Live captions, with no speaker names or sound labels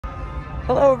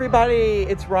Hello everybody,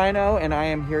 it's Rhino and I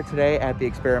am here today at the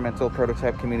Experimental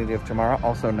Prototype Community of Tomorrow,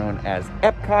 also known as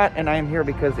Epcot, and I am here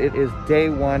because it is day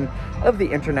one of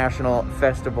the International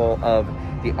Festival of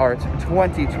the Arts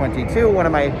 2022, one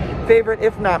of my favorite,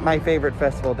 if not my favorite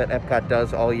festival that Epcot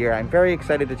does all year. I'm very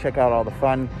excited to check out all the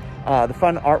fun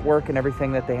artwork and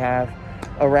everything that they have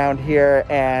around here,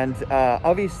 and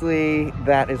obviously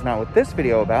that is not what this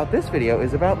video about. This video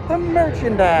is about the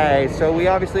merchandise. So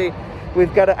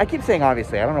we've got to, I keep saying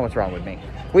obviously, I don't know what's wrong with me.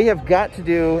 We have got to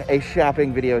do a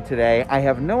shopping video today. I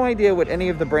have no idea what any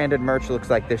of the branded merch looks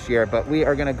like this year, but we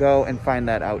are gonna go and find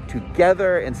that out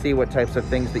together and see what types of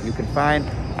things that you can find.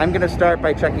 I'm gonna start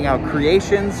by checking out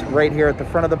Creations right here at the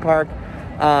front of the park,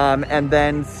 and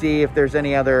then see if there's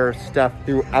any other stuff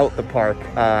throughout the park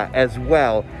as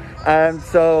well.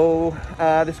 So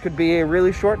this could be a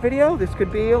really short video. This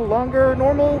could be a longer,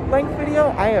 normal length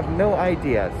video. I have no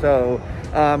idea. So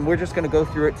we're just going to go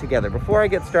through it together. Before I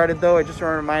get started though, I just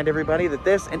want to remind everybody that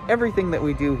this and everything that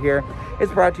we do here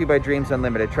is brought to you by Dreams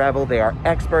Unlimited Travel. They are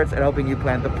experts at helping you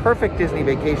plan the perfect Disney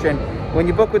vacation. When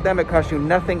you book with them, it costs you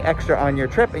nothing extra on your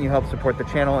trip, and you help support the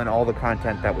channel and all the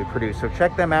content that we produce. So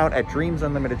check them out at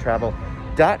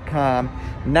dreamsunlimitedtravel.com.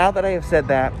 Now that I have said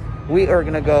that, we are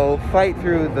gonna go fight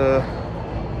through the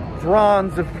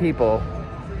throngs of people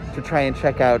to try and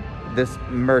check out this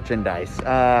merchandise.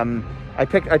 I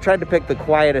tried to pick the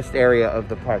quietest area of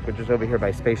the park, which is over here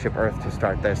by Spaceship Earth to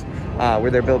start this,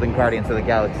 where they're building Guardians of the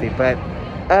Galaxy. But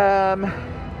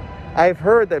I've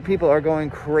heard that people are going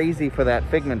crazy for that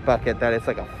Figment bucket, that it's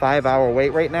like a 5-hour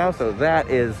wait right now. So that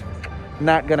is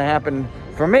not gonna happen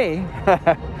for me,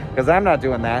 because I'm not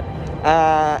doing that.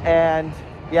 And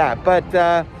yeah, but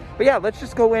yeah, let's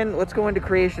just go in. Let's go into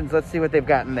Creations. Let's see what they've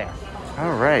got in there.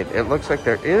 All right, it looks like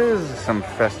there is some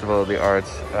Festival of the Arts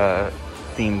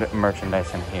themed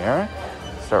merchandise in here.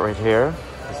 Start right here.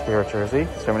 The Spirit jersey,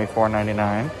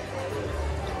 $74.99.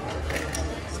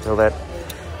 Still that,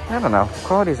 I don't know,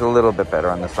 quality's a little bit better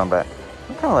on this one, but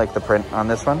I kind of like the print on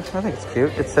this one. I think it's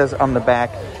cute. It says on the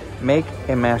back, "Make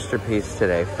a masterpiece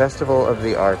today. Festival of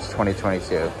the Arts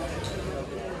 2022."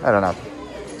 I don't know.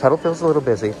 Title feels a little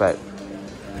busy, but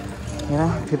you know,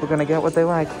 people are gonna get what they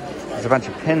like. There's a bunch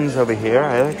of pins over here.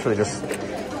 I actually just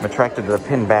am attracted to the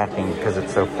pin backing because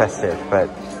it's so festive, but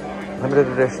limited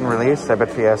edition release. I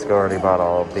bet Fiasco already bought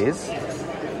all of these.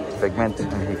 Figment,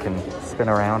 and he can spin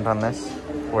around on this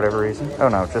for whatever reason. Oh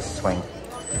no, just swing.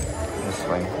 Just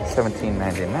swing.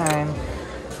 $17.99.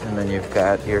 And then you've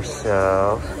got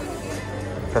yourself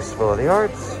Festival of the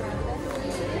Arts.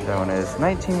 That one is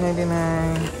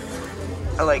 $19.99.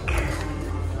 I like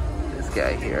this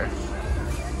guy here.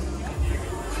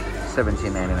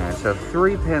 $17.99. So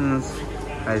 3 pins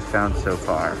I've found so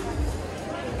far.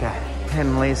 Got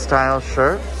Henley style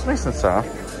shirt. It's nice and soft.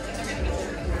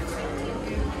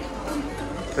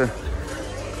 The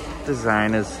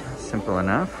design is simple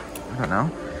enough. I don't know.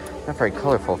 Not very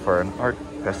colorful for an art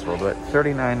festival, but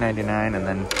 $39.99. And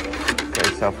then get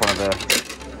yourself one of the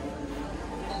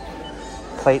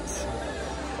plates.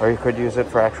 Or you could use it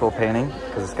for actual painting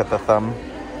because it's got the thumb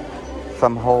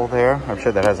hole there. I'm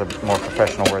sure that has a more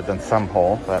professional word than thumb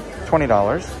hole, but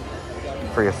 $20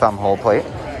 for your thumb hole plate.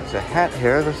 There's a hat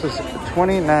here. This is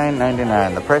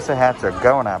 $29.99. The price of hats are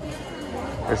going up.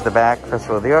 There's the back,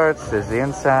 Festival of the Arts. There's the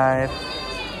inside.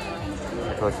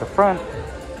 Take a look at the front.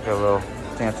 Got a little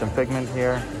Dancing Figment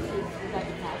here.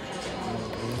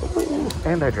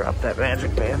 And I dropped that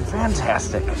magic band.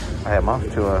 Fantastic. I am off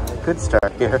to a good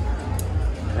start here.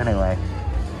 Anyway,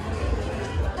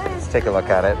 let's take a look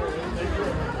at it.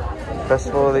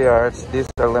 Festival of the Arts. These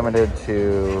are limited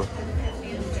to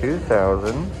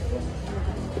 2,000.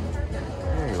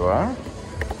 There you are.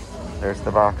 There's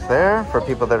the box there for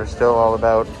people that are still all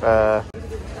about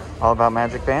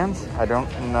magic bands. I don't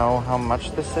know how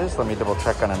much this is. Let me double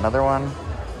check on another one.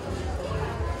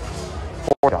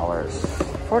 $40.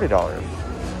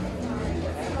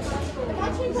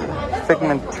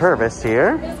 Figment Turvis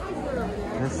here.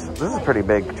 This is a pretty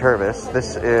big Turvis.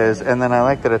 This is, and then I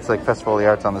like that it's like Festival of the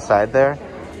Arts on the side there.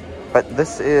 But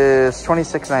this is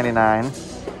 $26.99.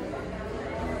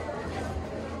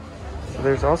 So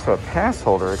there's also a pass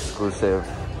holder exclusive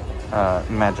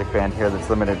magic band here that's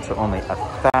limited to only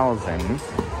 1,000.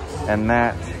 And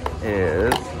that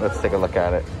is, let's take a look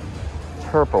at it.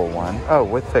 Purple one. Oh,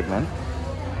 with Figment.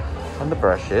 And the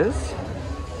brushes.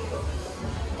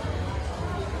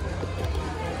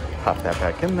 Pop that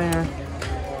back in there.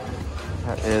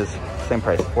 That is same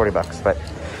price, 40 bucks. But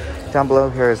down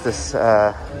below here is this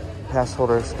pass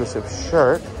holder exclusive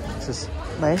shirt. This is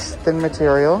nice, thin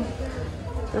material.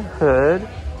 The hood.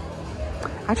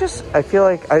 I feel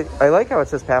like, I like how it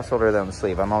says pass holder on the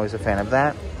sleeve. I'm always a fan of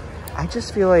that. I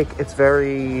just feel like it's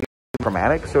very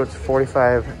chromatic, so it's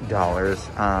 $45.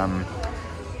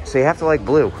 So you have to like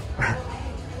blue.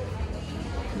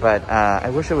 But I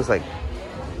wish it was like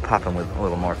popping with a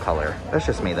little more color. That's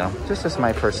just me though. Just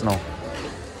my personal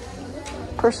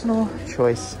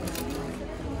choice.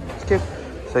 It's cute.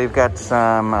 So you've got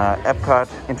some Epcot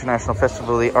International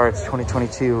Festival of the Arts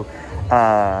 2022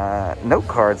 note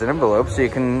cards and envelopes, so you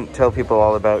can tell people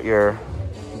all about your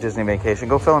Disney vacation.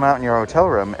 Go fill them out in your hotel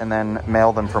room and then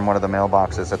mail them from one of the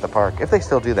mailboxes at the park, if they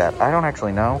still do that. I don't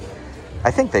actually know.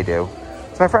 I think they do.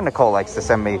 So my friend Nicole likes to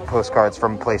send me postcards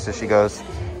from places she goes.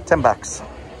 $10.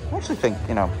 I actually think,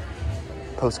 you know,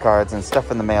 postcards and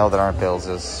stuff in the mail that aren't bills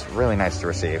is really nice to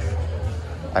receive.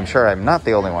 I'm sure I'm not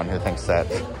the only one who thinks that.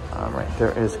 Right,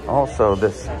 there is also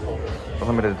this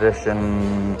limited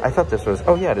edition. I thought this was,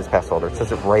 oh yeah, it is pass holder. It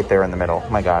says it right there in the middle.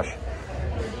 My gosh.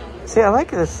 See, I like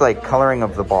this like coloring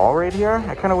of the ball right here.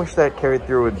 I kind of wish that carried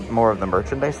through with more of the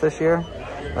merchandise this year.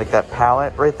 Like that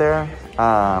palette right there.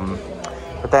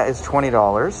 But that is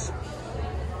 $20.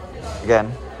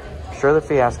 Again, sure the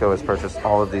Fiasco has purchased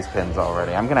all of these pins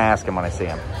already. I'm gonna ask him when I see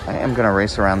him. I am gonna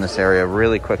race around this area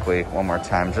really quickly one more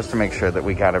time just to make sure that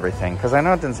we got everything. Cause I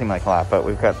know it didn't seem like a lot, but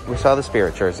we saw the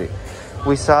Spirit jersey.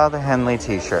 We saw the Henley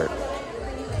t-shirt.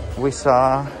 We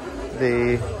saw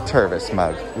the Tervis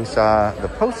mug. We saw the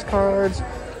postcards,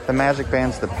 the magic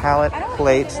bands, the palette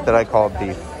plates that I called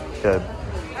the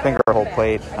finger hole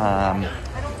plate, the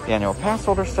annual pass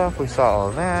holder stuff. We saw all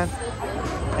of that.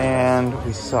 And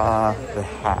we saw the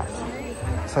hat.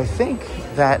 So I think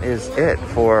that is it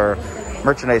for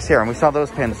merchandise here. And we saw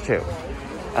those pins too.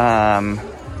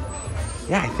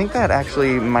 Yeah, I think that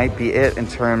actually might be it in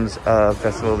terms of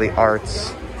Festival of the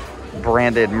Arts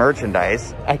branded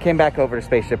merchandise. I came back over to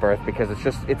Spaceship Earth because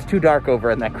it's too dark over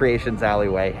in that Creations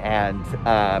alleyway, and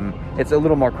it's a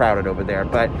little more crowded over there.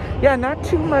 But yeah, not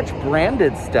too much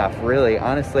branded stuff really,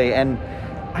 honestly. And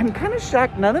I'm kind of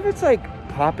shocked none of it's like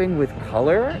popping with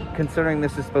color, considering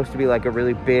this is supposed to be like a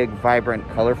really big, vibrant,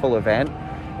 colorful event.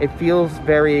 It feels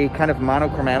very kind of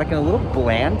monochromatic and a little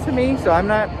bland to me. So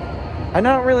I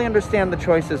don't really understand the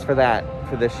choices for that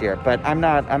for this year, but I'm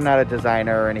not a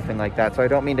designer or anything like that, so I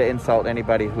don't mean to insult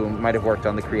anybody who might have worked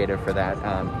on the creative for that.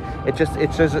 It's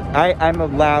just I'm a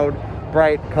loud,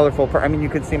 bright, colorful I mean, you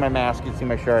can see my mask, you can see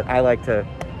my shirt. I like to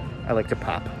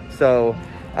pop. So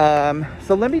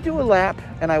let me do a lap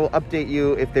and I will update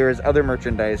you if there is other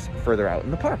merchandise further out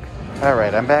in the park. All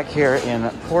right, I'm back here in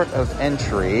Port of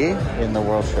Entry in the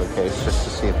World Showcase just to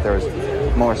see if there's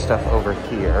more stuff over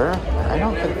here. I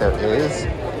don't think there is.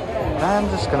 I'm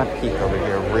just gonna peek over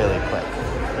here really quick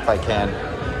if I can.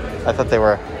 I thought they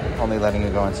were only letting you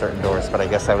go in certain doors, but I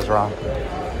guess I was wrong.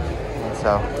 And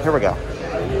so here we go.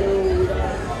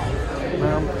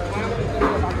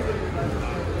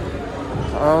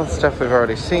 All the stuff we've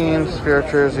already seen,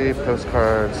 Spirit jersey,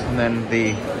 postcards, and then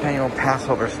the annual pass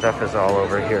holder stuff is all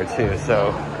over here too. So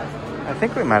I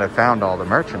think we might have found all the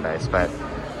merchandise, but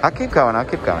I'll keep going,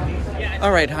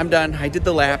 All right, I'm done. I did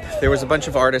the lap. There was a bunch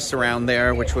of artists around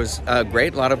there, which was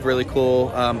great. A lot of really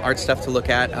cool art stuff to look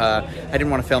at. I didn't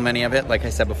want to film any of it. Like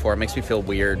I said before, it makes me feel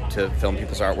weird to film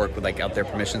people's artwork without their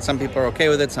permission. Some people are okay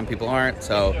with it, some people aren't.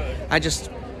 So I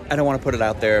don't want to put it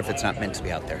out there if it's not meant to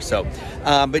be out there. So,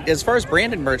 but as far as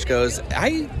branded merch goes,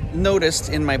 I noticed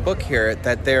in my book here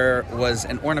that there was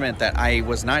an ornament that I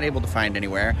was not able to find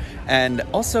anywhere. And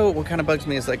also what kind of bugs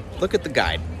me is like, look at the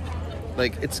guide.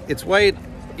 Like it's white,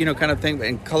 you know, kind of thing,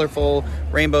 and colorful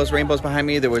rainbows behind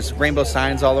me. There was rainbow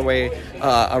signs all the way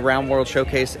around World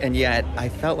Showcase, and yet I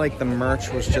felt like the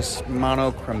merch was just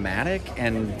monochromatic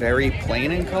and very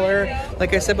plain in color,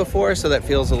 like I said before, so that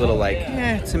feels a little like,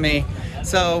 to me.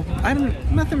 So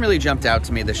nothing really jumped out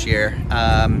to me this year.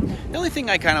 The only thing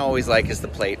I kind of always like is the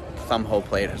plate, thumb hole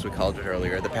plate, as we called it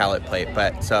earlier, the palette plate.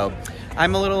 But so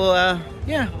I'm a little,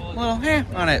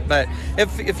 on it. But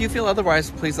if you feel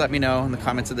otherwise, please let me know in the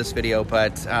comments of this video.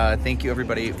 But thank you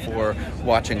everybody for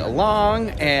watching along,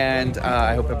 and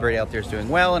I hope everybody out there is doing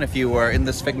well. And if you are in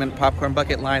this Figment popcorn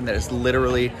bucket line that is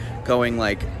literally going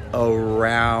like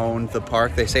around the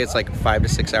park, they say it's like a 5 to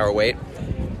 6 hour wait.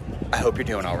 I hope you're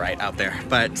doing all right out there.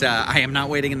 But I am not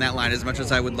waiting in that line as much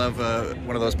as I would love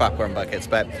one of those popcorn buckets.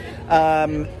 But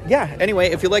yeah,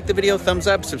 anyway, if you like the video, thumbs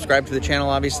up, subscribe to the channel,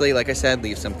 obviously. Like I said,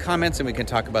 leave some comments and we can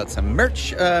talk about some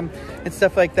merch and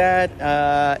stuff like that.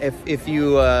 If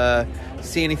you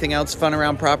see anything else fun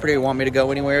around property or want me to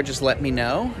go anywhere, just let me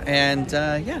know. And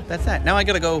yeah, that's that. Now I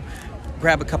gotta go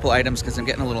grab a couple items because I'm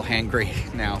getting a little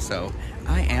hangry now. So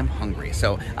I am hungry.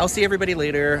 So I'll see everybody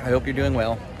later. I hope you're doing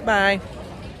well. Bye.